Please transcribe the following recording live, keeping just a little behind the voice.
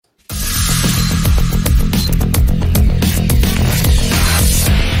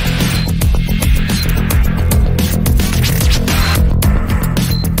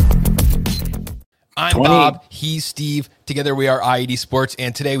I'm 20. Bob. He's Steve. Together we are IED Sports,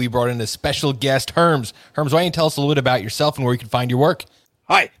 and today we brought in a special guest, Herms. Herms, why don't you tell us a little bit about yourself and where you can find your work?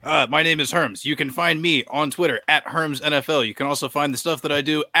 Hi, my name is Herms. You can find me on Twitter at HermsNFL. You can also find the stuff that I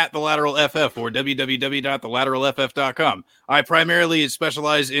do at The Lateral FF or www.thelateralff.com. I primarily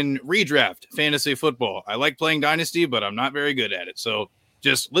specialize in redraft fantasy football. I like playing Dynasty, but I'm not very good at it. So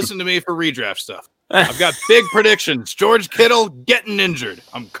just listen to me for redraft stuff. I've got big predictions. George Kittle getting injured.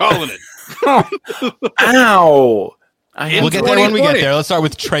 I'm calling it. Ow. We'll get there when we get there. Let's start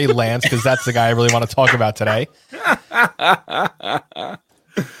with Trey Lance because that's the guy I really want to talk about today.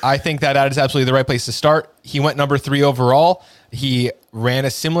 I think that is absolutely the right place to start. He went number 3 overall. He ran a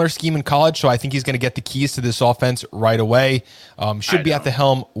similar scheme in college, so I think he's going to get the keys to this offense right away. Should be at the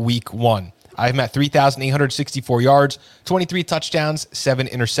helm week 1. I have him at 3,864 yards, 23 touchdowns, 7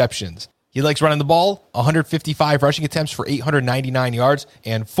 interceptions. He likes running the ball, 155 rushing attempts for 899 yards,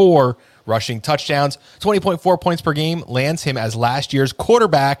 and 4 rushing touchdowns. 20.4 points per game lands him as last year's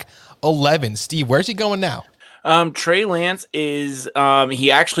quarterback 11. Steve, where's he going now? Trey Lance is,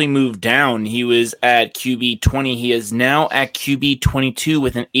 he actually moved down. He was at QB 20. He is now at QB 22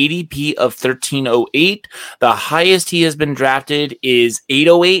 with an ADP of 1308. The highest he has been drafted is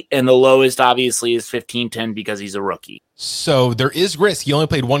 808, and the lowest obviously is 1510 because he's a rookie. So there is risk. He only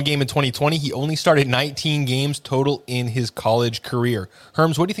played 1 game in 2020. He only started 19 games total in his college career.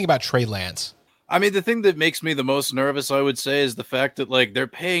 Herms, what do you think about Trey Lance? I mean, the thing that makes me the most nervous, I would say, is the fact that, like, they're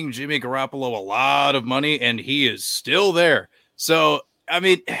paying Jimmy Garoppolo a lot of money, and he is still there. So, I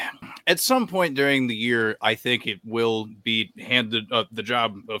mean, at some point during the year, I think it will be handed the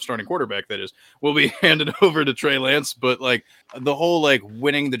job of starting quarterback, that is, will be handed over to Trey Lance. But, like, the whole, like,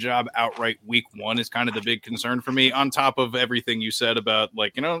 winning the job outright week 1 is kind of the big concern for me, on top of everything you said about,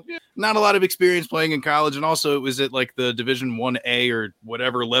 like, you know, not a lot of experience playing in college. And also, it was at, like, the Division 1A or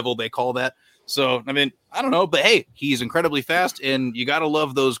whatever level they call that. So, I mean, I don't know, but hey, he's incredibly fast, and you got to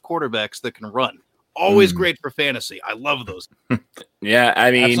love those quarterbacks that can run. Always great for fantasy. I love those. Yeah,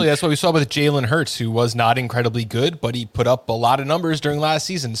 I mean, absolutely. That's what we saw with Jalen Hurts, who was not incredibly good, but he put up a lot of numbers during last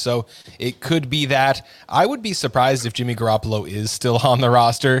season. So it could be that. I would be surprised if Jimmy Garoppolo is still on the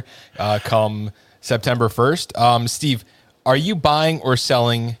roster come September 1st. Steve, are you buying or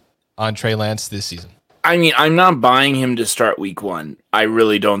selling on Trey Lance this season? I mean, I'm not buying him to start week 1. I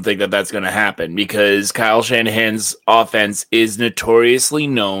really don't think that that's going to happen because Kyle Shanahan's offense is notoriously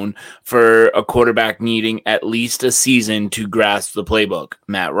known for a quarterback needing at least a season to grasp the playbook.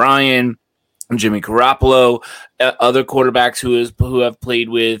 Matt Ryan, Jimmy Garoppolo, other quarterbacks who have played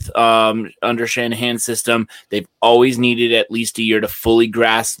with under Shanahan's system, they've always needed at least a year to fully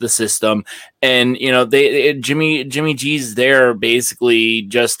grasp the system. And you know, Jimmy G's there basically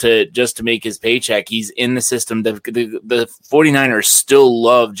just to make his paycheck. He's in the system. The 49ers still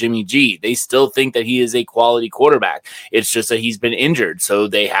love Jimmy G. They still think that he is a quality quarterback. It's just that he's been injured, so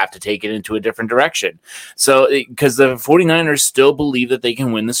they have to take it into a different direction. So because the 49ers still believe that they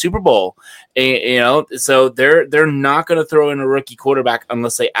can win the Super Bowl, you know, so they're not going to throw in a rookie quarterback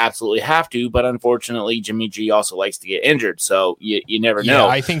unless they absolutely have to. But unfortunately, Jimmy G also likes to get injured, so you never know.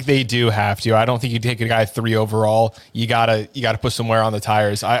 I think they do have to. I don't think you take a guy 3 overall. You gotta put some wear on the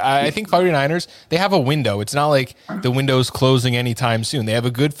tires. I think 49ers, they have a window. It's not like the window's closing anytime soon. They have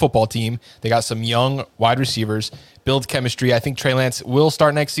a good football team. They got some young wide receivers, build chemistry. I think Trey Lance will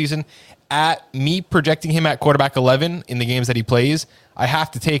start next season. At me projecting him at quarterback 11 in the games that he plays, I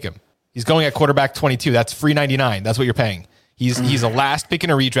have to take him. He's going at quarterback 22. That's free 99. That's what you're paying. He's a last pick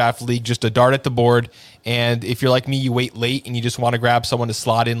in a redraft league, just a dart at the board. And if you're like me, you wait late and you just want to grab someone to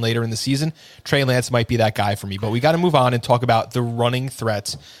slot in later in the season, Trey Lance might be that guy for me. But we got to move on and talk about the running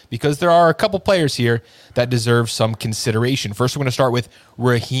threats because there are a couple players here that deserve some consideration. First, we're going to start with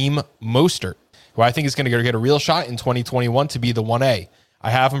Raheem Mostert, who I think is going to get a real shot in 2021 to be the 1A. I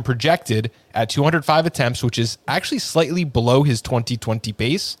have him projected at 205 attempts, which is actually slightly below his 2020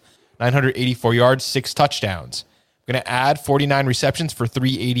 pace, 984 yards, 6 touchdowns. I'm going to add 49 receptions for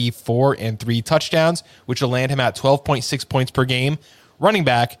 384 and 3 touchdowns, which will land him at 12.6 points per game. Running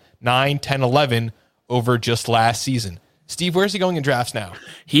back, 9, 10, 11 over just last season. Steve, where's he going in drafts now?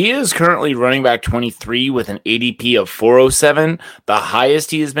 He is currently running back 23 with an ADP of 407. The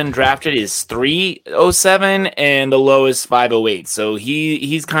highest he has been drafted is 307 and the lowest 508. So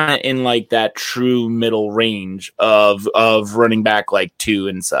he's kind of in like that true middle range of running back like 2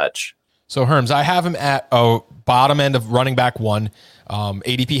 and such. So Herms, I have him at bottom end of running back 1.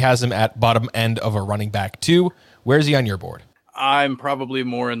 ADP has him at bottom end of a running back 2. Where's he on your board? I'm probably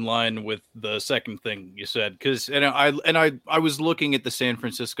more in line with the second thing you said because I was looking at the San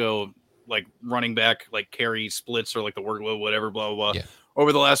Francisco like running back like carry splits or like the workload whatever blah blah blah. Yeah.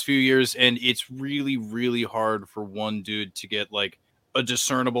 over the last few years, and it's really, really hard for one dude to get like a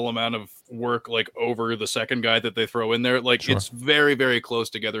discernible amount of work like over the second guy that they throw in there. Like it's very, very close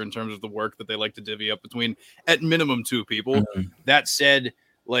together in terms of the work that they like to divvy up between at minimum two people. That said,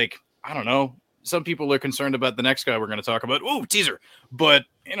 like, I don't know, some people are concerned about the next guy we're going to talk about. Oh, teaser. But,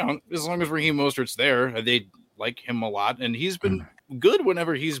 you know, as long as Raheem Mostert's there, they like him a lot, and he's been good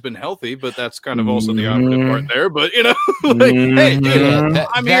whenever he's been healthy, but that's kind of also the operative part there. But, you know, like, hey,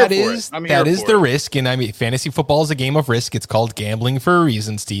 I'm here for it. That is the risk. And I mean, fantasy football is a game of risk. It's called gambling for a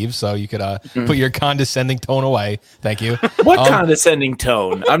reason, Steve. So you could put your condescending tone away. Thank you. What condescending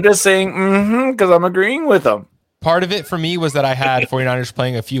tone? I'm just saying, because I'm agreeing with them. Part of it for me was that I had 49ers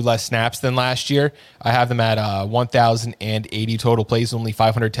playing a few less snaps than last year. I have them at 1,080 total plays, only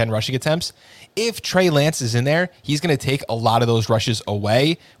 510 rushing attempts. If Trey Lance is in there, he's going to take a lot of those rushes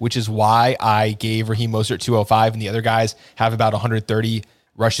away, which is why I gave Raheem Mostert 205, and the other guys have about 130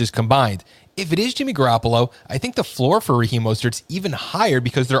 rushes combined. If it is Jimmy Garoppolo, I think the floor for Raheem Mostert's even higher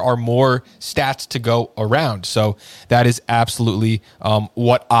because there are more stats to go around. So that is absolutely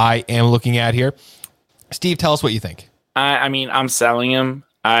what I am looking at here. Steve, tell us what you think. I mean, I'm selling him.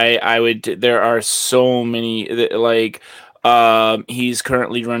 I would. There are so many like. He's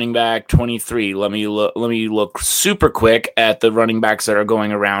currently running back 23. Let me look super quick at the running backs that are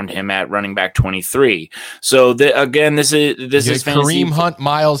going around him at running back 23. So again, this is Kareem Hunt,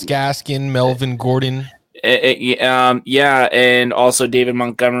 Myles Gaskin, Melvin Gordon. Yeah, and also David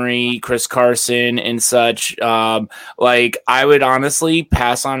Montgomery, Chris Carson, and such. Like I would honestly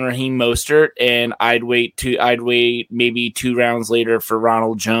pass on Raheem Mostert, and I'd wait maybe 2 rounds later for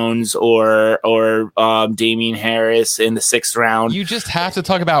Ronald Jones or Damian Harris in the 6th round. You just have to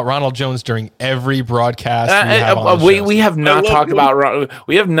talk about Ronald Jones during every broadcast. We have not talked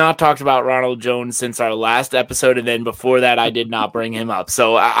about Ronald Jones since our last episode, and then before that, I did not bring him up,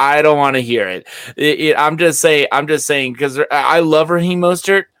 so I don't want to hear it. I'm just saying because I love Raheem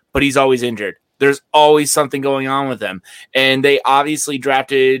Mostert, but he's always injured. There's always something going on with him, and they obviously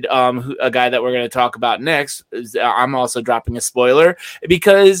drafted a guy that we're going to talk about next. I'm also dropping a spoiler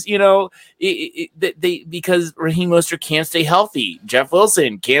because because Raheem Mostert can't stay healthy. Jeff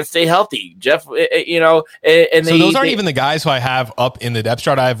Wilson can't stay healthy. And so those aren't even the guys who I have up in the depth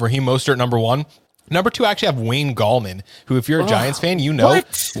chart. I have Raheam Mostert number 1. Number 2, I actually have Wayne Gallman, who, if you're a Giants fan,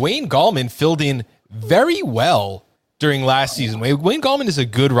 Wayne Gallman filled in very well during last season. Wayne Gallman is a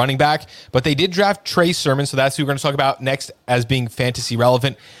good running back, but they did draft Trey Sermon, so that's who we're going to talk about next as being fantasy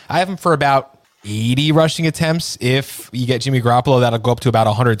relevant. I have him for about 80 rushing attempts. If you get Jimmy Garoppolo, that'll go up to about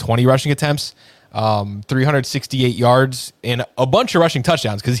 120 rushing attempts, 368 yards, and a bunch of rushing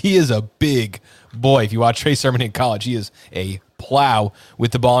touchdowns because he is a big boy. If you watch Trey Sermon in college, he is a plow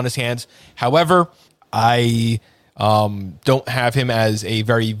with the ball in his hands. However, I don't have him as a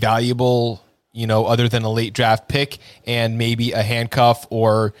very valuable, other than a late draft pick and maybe a handcuff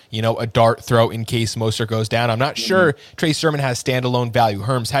or, a dart throw in case Mostert goes down. I'm not sure Trey Sermon has standalone value.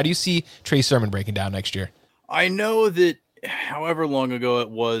 Herms, how do you see Trey Sermon breaking down next year? I know that however long ago it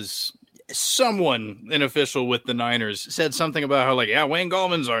was, someone, an official with the Niners, said something about how Wayne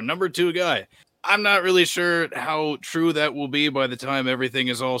Gallman's our number 2 guy. I'm not really sure how true that will be by the time everything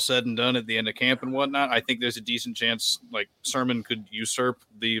is all said and done at the end of camp and whatnot. I think there's a decent chance Sermon could usurp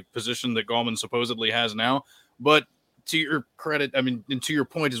the position that Gallman supposedly has now. But to your credit, I mean, and to your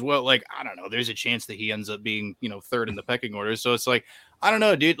point as well, I don't know, there's a chance that he ends up being, 3rd in the pecking order. So it's I don't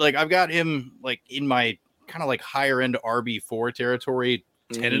know, dude. I've got him in my kind of higher end RB4 territory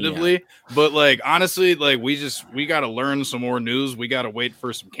tentatively, but honestly, we got to learn some more news. We got to wait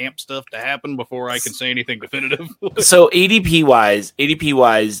for some camp stuff to happen before I can say anything definitive. So ADP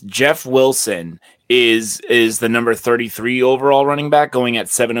wise, Jeff Wilson is the number 33 overall running back going at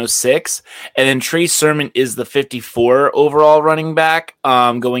 706, and then Trey Sermon is the 54 overall running back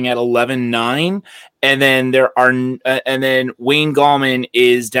going at 11.9. And then Wayne Gallman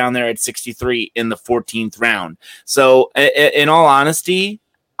is down there at 63 in the 14th round. So in all honesty,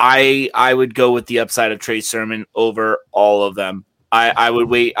 I would go with the upside of Trey Sermon over all of them. I would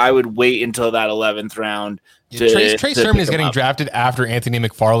wait until that 11th round. Trey Sermon is getting drafted after Anthony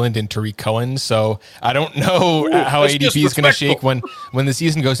McFarland and Tariq Cohen, so I don't know how ADP is going to shake when the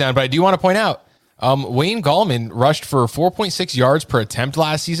season goes down. But I do want to point out, Wayne Gallman rushed for 4.6 yards per attempt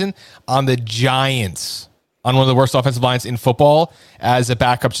last season on the Giants, on one of the worst offensive lines in football, as a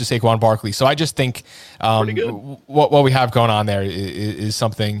backup to Saquon Barkley. So I just think what we have going on there is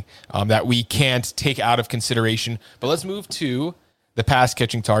something that we can't take out of consideration. But let's move to the pass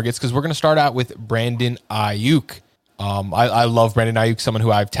catching targets, because we're going to start out with Brandon Ayuk. I love Brandon Ayuk, someone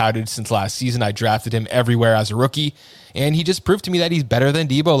who I've touted since last season. I drafted him everywhere as a rookie, and he just proved to me that he's better than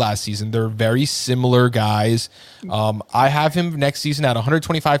Debo last season. They're very similar guys. I have him next season at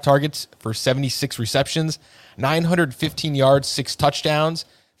 125 targets for 76 receptions, 915 yards, 6 touchdowns.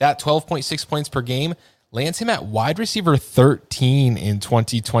 That 12.6 points per game lands him at wide receiver 13 in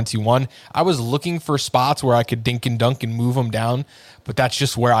 2021. I was looking for spots where I could dink and dunk and move him down, but that's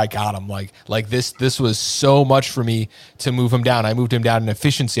just where I got him. Like this was so much for me to move him down. I moved him down in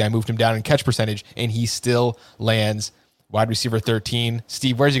efficiency. I moved him down in catch percentage, and he still lands wide receiver 13.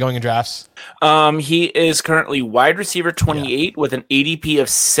 Steve, where's he going in drafts? He is currently wide receiver 28 with an ADP of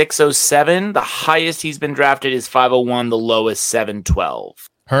 607. The highest he's been drafted is 501. The lowest 712.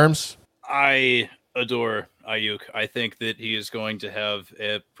 Herms? I adore Ayuk. I think that he is going to have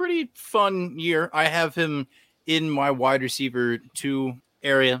a pretty fun year. I have him in my wide receiver 2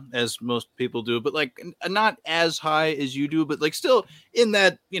 area, as most people do, but like not as high as you do, but like still in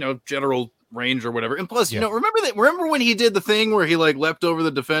that, general range or whatever. And plus, remember when he did the thing where he like leapt over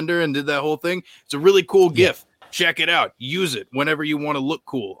the defender and did that whole thing? It's a really cool GIF. Check it out. Use it whenever you want to look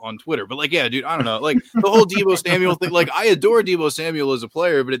cool on Twitter. But like, yeah, dude, I don't know. Like the whole Deebo Samuel thing, like I adore Deebo Samuel as a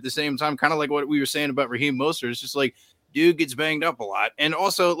player, but at the same time, kind of like what we were saying about Raheem Mostert, it's just like, dude gets banged up a lot. And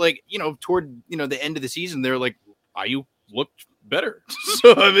also like, toward, the end of the season, they're like, Ayuk looked better.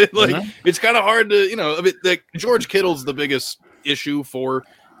 So, I mean, like, it's kind of hard to, like George Kittle's the biggest issue for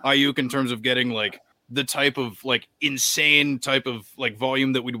Ayuk in terms of getting like the type of like insane type of like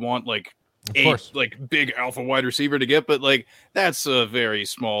volume that we'd want, like, like big alpha wide receiver to get, but like that's a very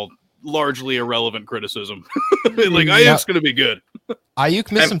small, largely irrelevant criticism. Like Ayuk's going to be good.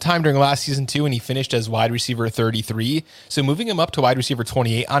 Ayuk missed some time during last season too, and he finished as wide receiver 33. So moving him up to wide receiver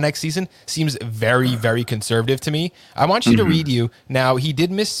 28 on next season seems very, very conservative to me. I want you to read you. Now, he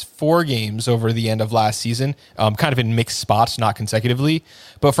did miss 4 games over the end of last season, kind of in mixed spots, not consecutively.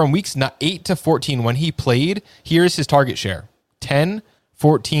 But from weeks 8 to 14, when he played, here's his target share: 10,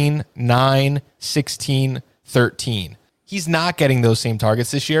 14, 9, 16, 13. He's not getting those same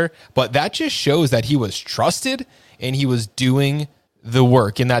targets this year, but that just shows that he was trusted and he was doing the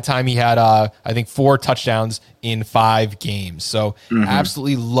work. In that time, he had, I think, 4 touchdowns in 5 games. So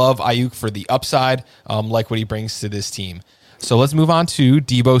absolutely love Ayuk for the upside, like what he brings to this team. So let's move on to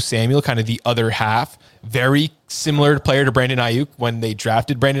Deebo Samuel, kind of the other half. Very similar player to Brandon Ayuk. When they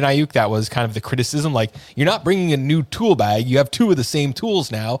drafted Brandon Ayuk, that was kind of the criticism. Like, you're not bringing a new tool bag. You have 2 of the same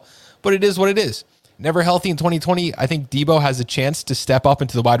tools now, but it is what it is. Never healthy in 2020. I think Deebo has a chance to step up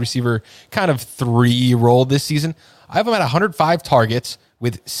into the wide receiver kind of 3 role this season. I have him at 105 targets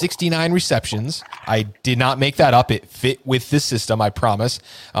with 69 receptions. I did not make that up. It fit with this system, I promise.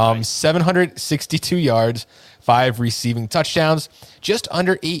 762 yards, 5 receiving touchdowns, just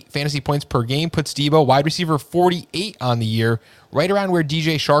under 8 fantasy points per game puts Deebo wide receiver 48 on the year, right around where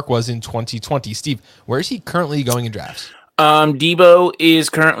DJ Shark was in 2020. Steve, where is he currently going in drafts? Deebo is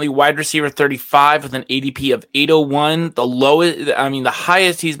currently wide receiver 35 with an ADP of 801. The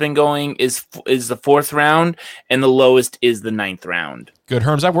highest he's been going is the 4th round, and the lowest is the 9th round. Good,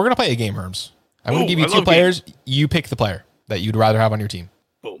 Herms. We're going to play a game, Herms. I'm going to give you 2 players. You pick the player that you'd rather have on your team.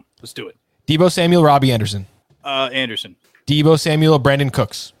 Boom. Let's do it. Deebo Samuel, Robbie Anderson. Anderson. Deebo Samuel, Brandon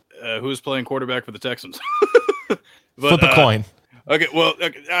Cooks. Who's playing quarterback for the Texans? Flip a coin. Okay, well,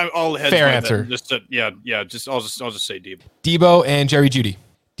 I'll head fair answer. I'll just say Deebo. Deebo and Jerry Jeudy.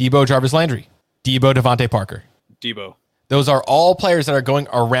 Deebo Jarvis Landry. Deebo Devontae Parker. Deebo. Those are all players that are going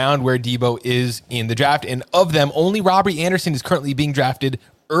around where Deebo is in the draft, and of them, only Robbie Anderson is currently being drafted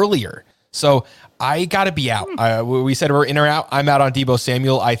earlier. So I got to be out. We said we're in or out. I'm out on Deebo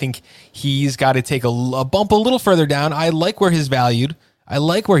Samuel. I think he's got to take a bump a little further down. I like where he's valued. I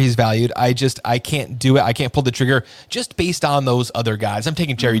can't do it. I can't pull the trigger just based on those other guys. I'm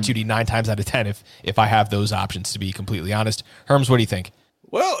taking Jerry Jeudy 9 times out of 10 if I have those options, to be completely honest. Herms, what do you think?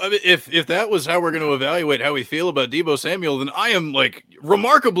 Well, I mean, if that was how we're going to evaluate how we feel about Deebo Samuel, then I am like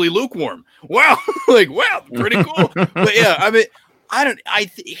remarkably lukewarm. Wow, wow, pretty cool. But yeah, I mean,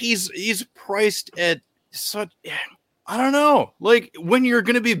 he's priced at such. I don't know. Like, when you're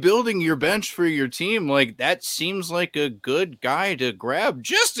going to be building your bench for your team, like, that seems like a good guy to grab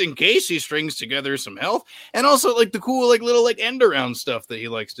just in case he strings together some health. And also, like, the cool, like, little, like, end around stuff that he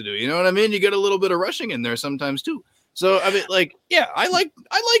likes to do. You know what I mean? You get a little bit of rushing in there sometimes, too. So, I mean, like, yeah, I like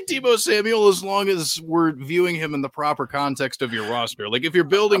Deebo Samuel as long as we're viewing him in the proper context of your roster. Like, if you're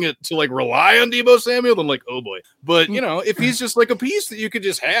building it to, like, rely on Deebo Samuel, then, like, oh, boy. But, if he's just, like, a piece that you could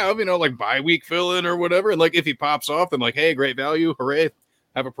just have, like, bye-week fill-in or whatever, and, like, if he pops off, then, like, hey, great value, hooray,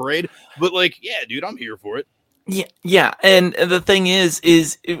 have a parade. But, like, yeah, dude, I'm here for it. Yeah, and the thing is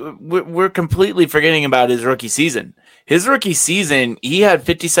we're completely forgetting about his rookie season. His rookie season, he had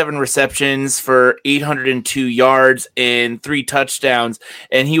 57 receptions for 802 yards and 3 touchdowns,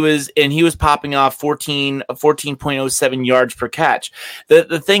 and he was popping off 14.07 yards per catch.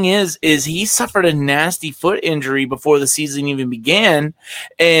 The thing is he suffered a nasty foot injury before the season even began,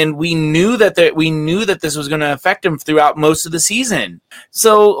 and we knew that this was going to affect him throughout most of the season.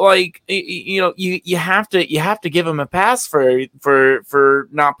 So, like, you have to give him a pass for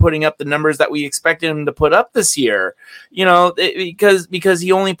not putting up the numbers that we expected him to put up this year. Because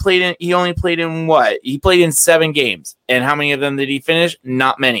he only played in what? He played in 7 games. And how many of them did he finish?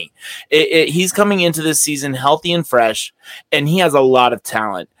 Not many. He's coming into this season healthy and fresh, and he has a lot of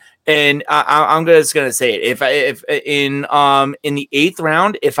talent. And I'm just gonna say it. If in the 8th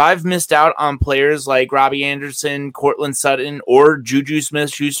round, if I've missed out on players like Robbie Anderson, Cortland Sutton, or Juju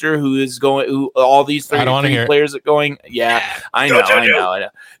Smith-Schuster, who all these three players are going, I know.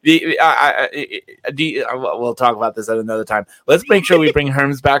 We'll talk about this at another time. Let's make sure we bring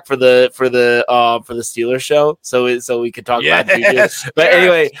Herms back for the Steelers show, so we could talk about Juju. But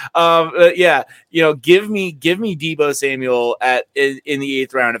anyway, give me Deebo Samuel in the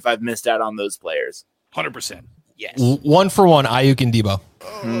 8th round if I've missed out on those players. 100%. Yes. 1-for-1, Ayuk and Deebo.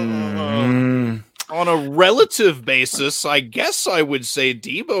 On a relative basis, I guess I would say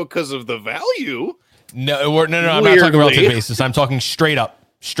Deebo because of the value. No, I'm not talking relative basis. I'm talking straight up.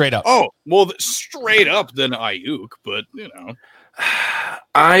 Oh, well, straight up than Ayuk, but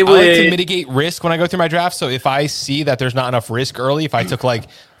I like to mitigate risk when I go through my draft. So if I see that there's not enough risk early, if I took like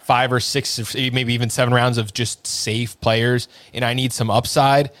 5 or 6, maybe even 7 rounds of just safe players, and I need some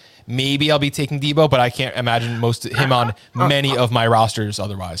upside, maybe I'll be taking Deebo, but I can't imagine him on many of my rosters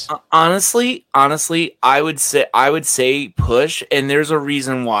otherwise. Honestly, I would say push, and there's a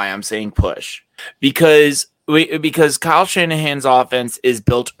reason why I'm saying push. Because Kyle Shanahan's offense is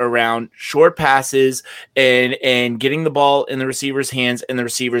built around short passes and getting the ball in the receiver's hands and the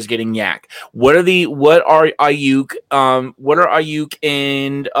receivers getting yak. What are Ayuk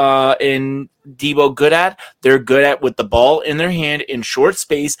and Deebo good at? They're good at with the ball in their hand in short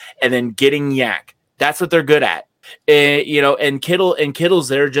space and then getting yak. That's what they're good at. And Kittle's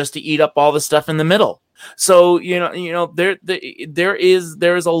there just to eat up all the stuff in the middle. So there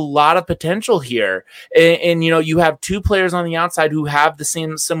is a lot of potential here, and you have 2 players on the outside who have the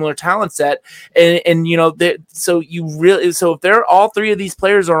similar talent set, so if they're all 3 of these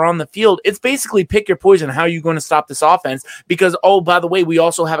players are on the field, it's basically pick your poison. How are you going to stop this offense? Because by the way, we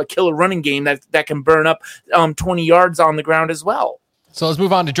also have a killer running game that can burn up 20 yards on the ground as well. So let's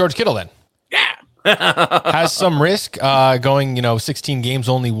move on to George Kittle then. Yeah, has some risk going 16 games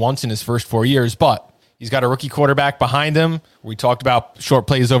only once in his first 4 years, but he's got a rookie quarterback behind him. We talked about short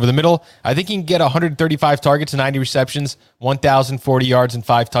plays over the middle. I think he can get 135 targets and 90 receptions, 1,040 yards and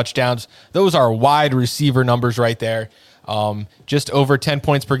 5 touchdowns. Those are wide receiver numbers right there. Just over 10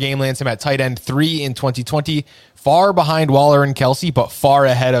 points per game lands him at tight end 3 in 2020. Far behind Waller and Kelsey, but far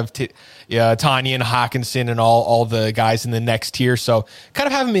ahead of Tanya and Hawkinson and all the guys in the next tier. So kind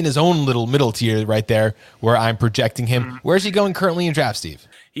of have him in his own little middle tier right there where I'm projecting him. Where's he going currently in draft, Steve?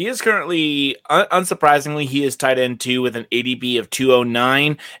 He is currently, unsurprisingly, he is tight end 2 with an ADP of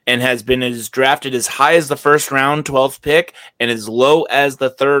 209 and has been drafted as high as the first round, 12th pick, and as low as the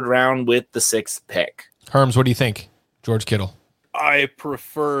 3rd round with the 6th pick. Herms, what do you think, George Kittle? I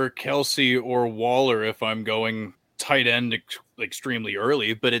prefer Kelsey or Waller if I'm going tight end extremely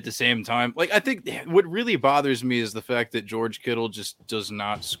early, but at the same time, I think what really bothers me is the fact that George Kittle just does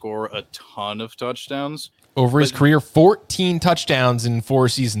not score a ton of touchdowns. Over his career, 14 touchdowns in 4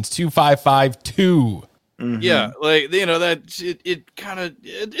 seasons, 2.552. Mm-hmm. Yeah,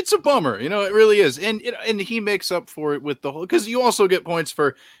 it's a bummer, it really is, and he makes up for it with the whole, because you also get points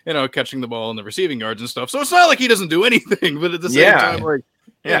for catching the ball in the receiving yards and stuff. So it's not like he doesn't do anything, but at the same time,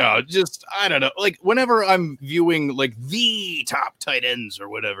 I don't know. Whenever I'm viewing the top tight ends or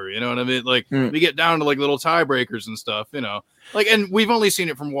whatever, you know what I mean? We get down to little tiebreakers and stuff, and we've only seen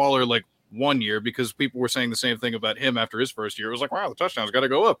it from Waller 1 year because people were saying the same thing about him after his first year. It was wow, the touchdowns got to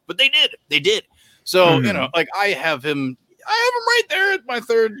go up, but they did. So, I have him right there at my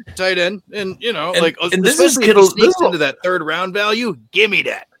 3rd tight end. And this is Kittle's into that 3rd round value. Give me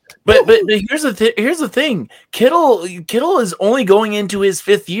that. But here's the thing. Kittle is only going into his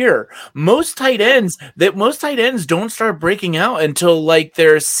 5th year. Most tight ends don't start breaking out until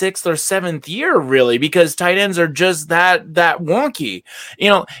their 6th or 7th year, really, because tight ends are just that wonky.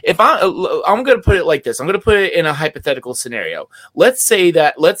 If I'm going to put it like this, I'm going to put it in a hypothetical scenario. Let's say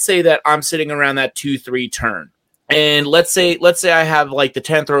that I'm sitting around that 2-3 turn. And let's say I have like the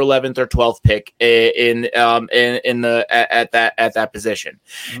 10th or 11th or 12th pick in the at that position.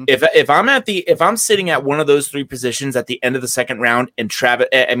 Mm-hmm. If I'm sitting at one of those three positions at the end of the second round, and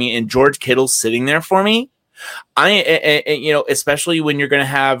George Kittle's sitting there for me, especially when you're going to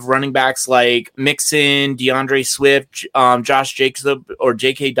have running backs like Mixon, DeAndre Swift, Josh Jacobs, or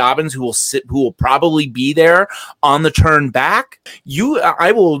J.K. Dobbins, who will probably be there on the turn back.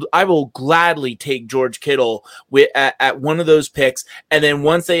 I will gladly take George Kittle at one of those picks, and then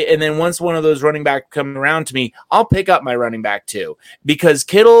once one of those running backs come around to me, I'll pick up my running back too, because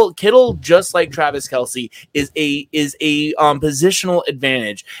Kittle, just like Travis Kelce, is a positional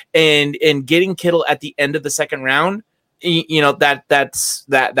advantage, and getting Kittle at the end of the second round,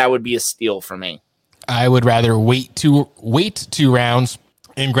 that would be a steal for me. I would rather wait 2 rounds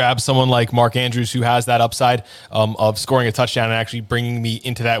and grab someone like Mark Andrews, who has that upside of scoring a touchdown and actually bringing me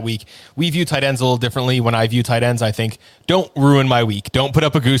into that week. We view tight ends a little differently. When I view tight ends, I think, don't ruin my week. Don't put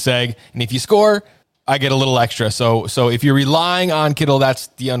up a goose egg. And if you score, I get a little extra. So if you're relying on Kittle, that's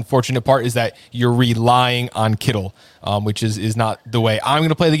the unfortunate part, is that you're relying on Kittle, which is not the way I'm going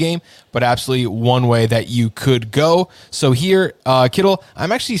to play the game, but absolutely one way that you could go. So here, Kittle,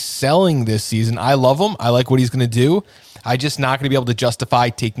 I'm actually selling this season. I love him. I like what he's going to do. I'm just not going to be able to justify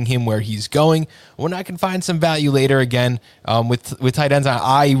taking him where he's going. When I can find some value later, again, with tight ends,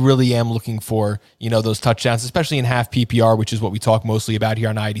 I really am looking for, those touchdowns, especially in half PPR, which is what we talk mostly about here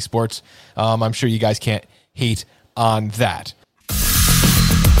on ID Sports. I'm sure you guys can't hate on that.